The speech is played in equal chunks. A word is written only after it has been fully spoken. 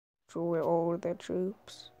destroy all their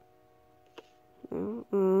troops.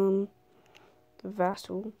 No, the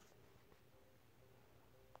vassal.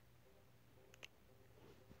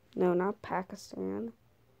 No, not Pakistan.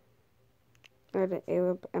 Or the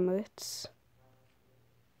Arab Emirates.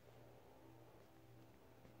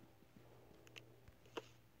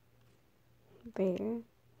 There.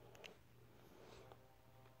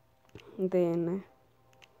 Then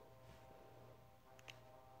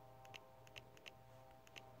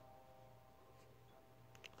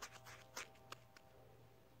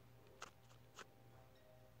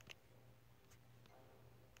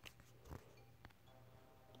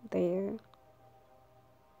there.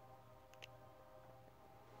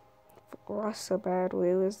 Rasabad,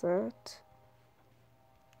 where is that?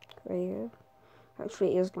 There.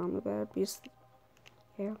 Actually, Islamabad, because,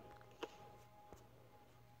 yeah.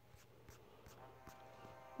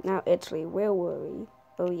 Now, Italy, where were we?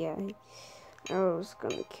 Oh, yeah. I was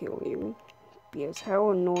gonna kill you. Because how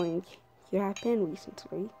annoying you have been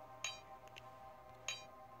recently.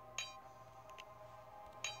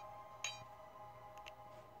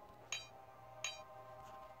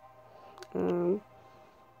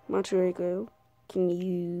 Montenegro, can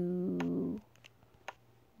you...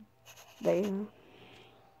 There.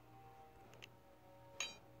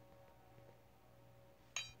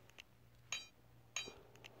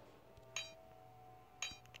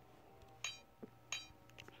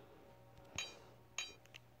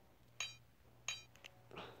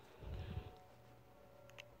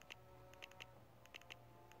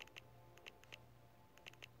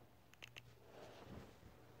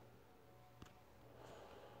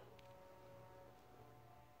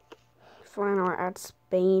 Fine, I'll add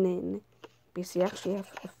Spain in, because you actually have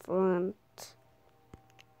a front.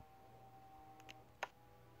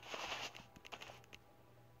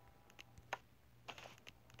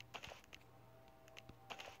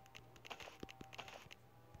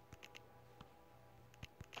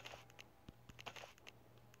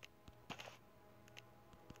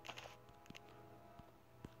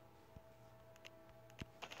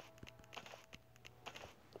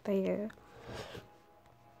 There.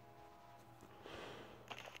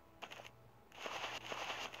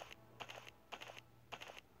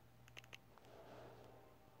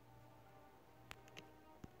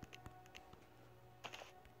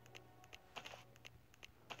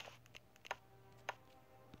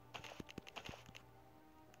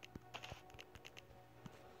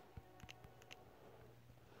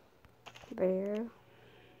 There.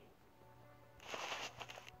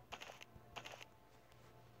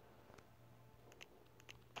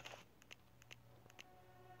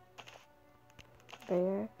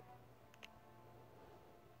 There.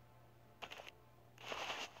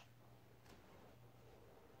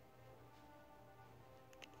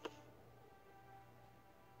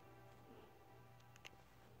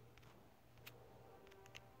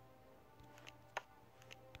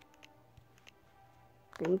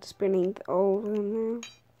 I'm spinning all of them now.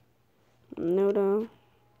 No.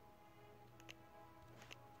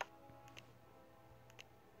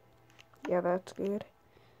 Yeah, that's good.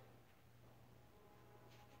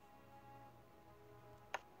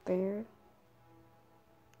 There.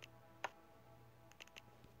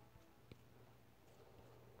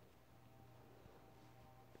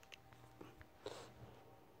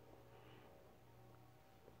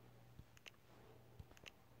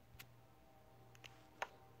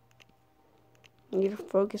 I need to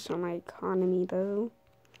focus on my economy, though.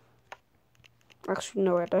 Actually,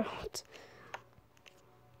 no, I don't.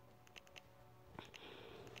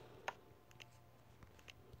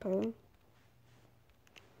 Okay.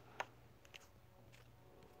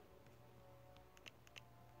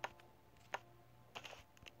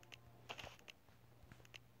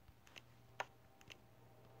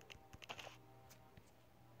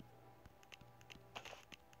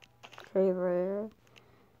 Okay, there.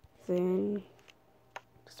 Then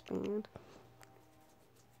expand.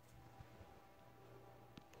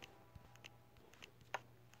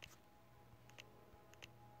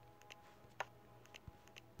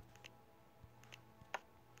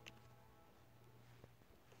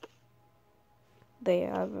 They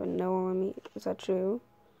have no army. Is that true?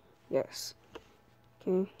 Yes.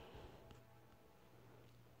 Okay.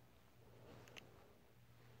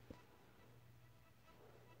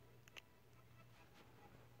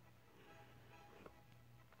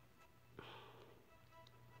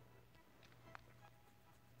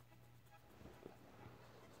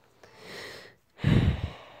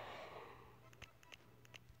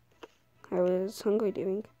 How is Hungary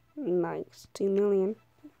doing? Nice. 2 million.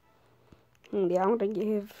 Yeah, I want to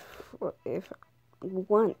give... What if...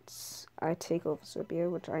 once I take over Serbia,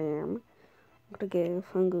 which I am, I'm gonna give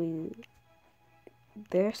Hungary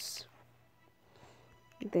this,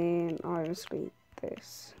 then obviously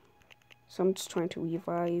this. So I'm just trying to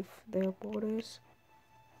revive their borders.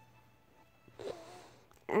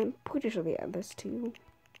 I'm pretty sure they have this too.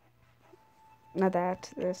 Not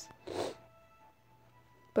that, this.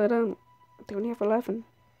 But they only have 11.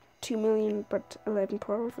 2 million, but 11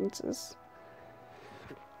 provinces.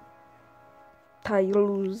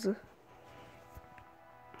 Tiles.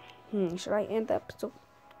 Should I end the episode?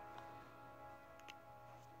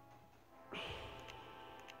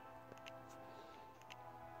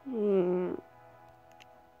 No,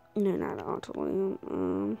 not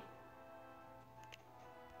ottoman.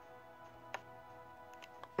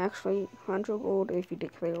 Actually, 100 gold if you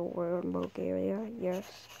declare war in Bulgaria,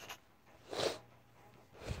 yes.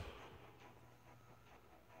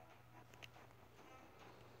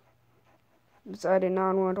 Because I did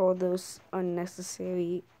not want all those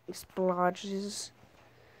unnecessary splodges.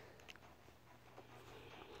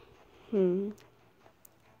 Doing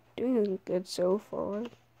good so far.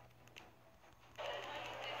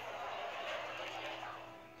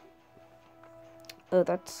 Oh,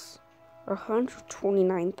 that's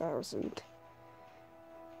 129,000.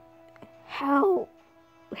 How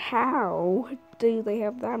do they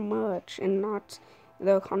have that much and not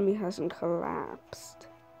the economy hasn't collapsed?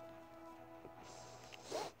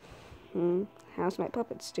 How's my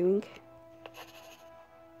puppets doing?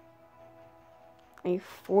 I have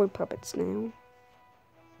 4 puppets now.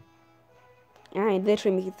 I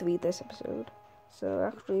literally made 3 this episode. So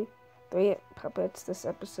actually 3 puppets this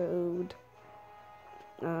episode.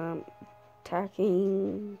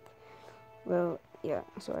 Attacking. Well, yeah.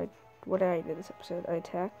 So what did I do this episode? I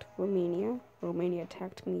attacked Romania. Romania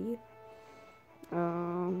attacked me.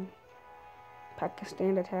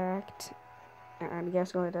 Pakistan attacked. And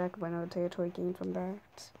guess got attacked by another territory gained from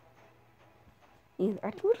that. Yeah,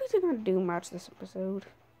 I really did not do much this episode.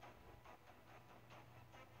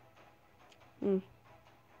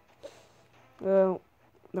 Well,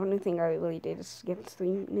 the only thing I really did is get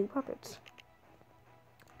 3 new puppets.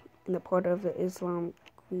 In the part of the Islam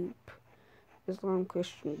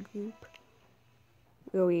Christian group,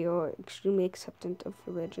 where we are extremely acceptant of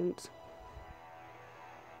religions.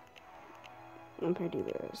 I'm gonna do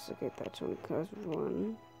this. Okay, that's only cause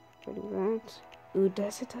 1. If I do that. Ooh,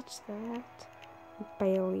 does it touch that?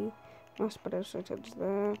 Barely. Most but also it touches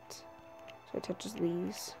that. So it touches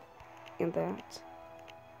these. And that.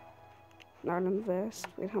 Not invest.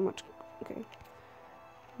 Wait, how much? Okay.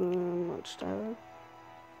 Much tile.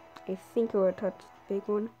 I think it would touch the big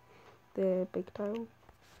one. The big tile.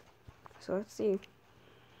 So let's see.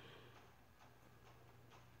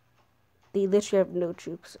 They literally have no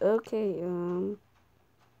troops. Okay,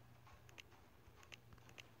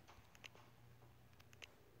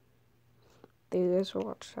 there is a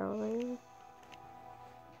watchtower there.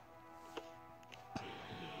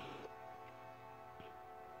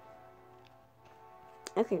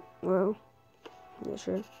 Okay, well, yeah,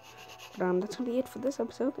 sure. But, that's gonna be it for this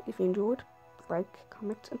episode. If you enjoyed, like,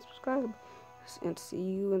 comment, and subscribe. And see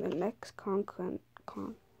you in the next con.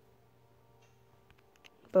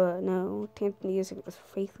 But no, Tanzania is a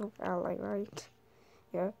faithful ally, right?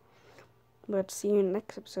 Yeah. But see you in the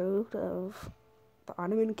next episode of The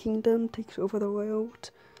Ottoman Kingdom Takes Over the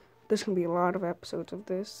World. There's gonna be a lot of episodes of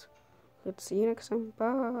this. Let's see you next time.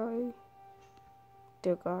 Bye.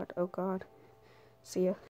 Dear God, oh God. See ya.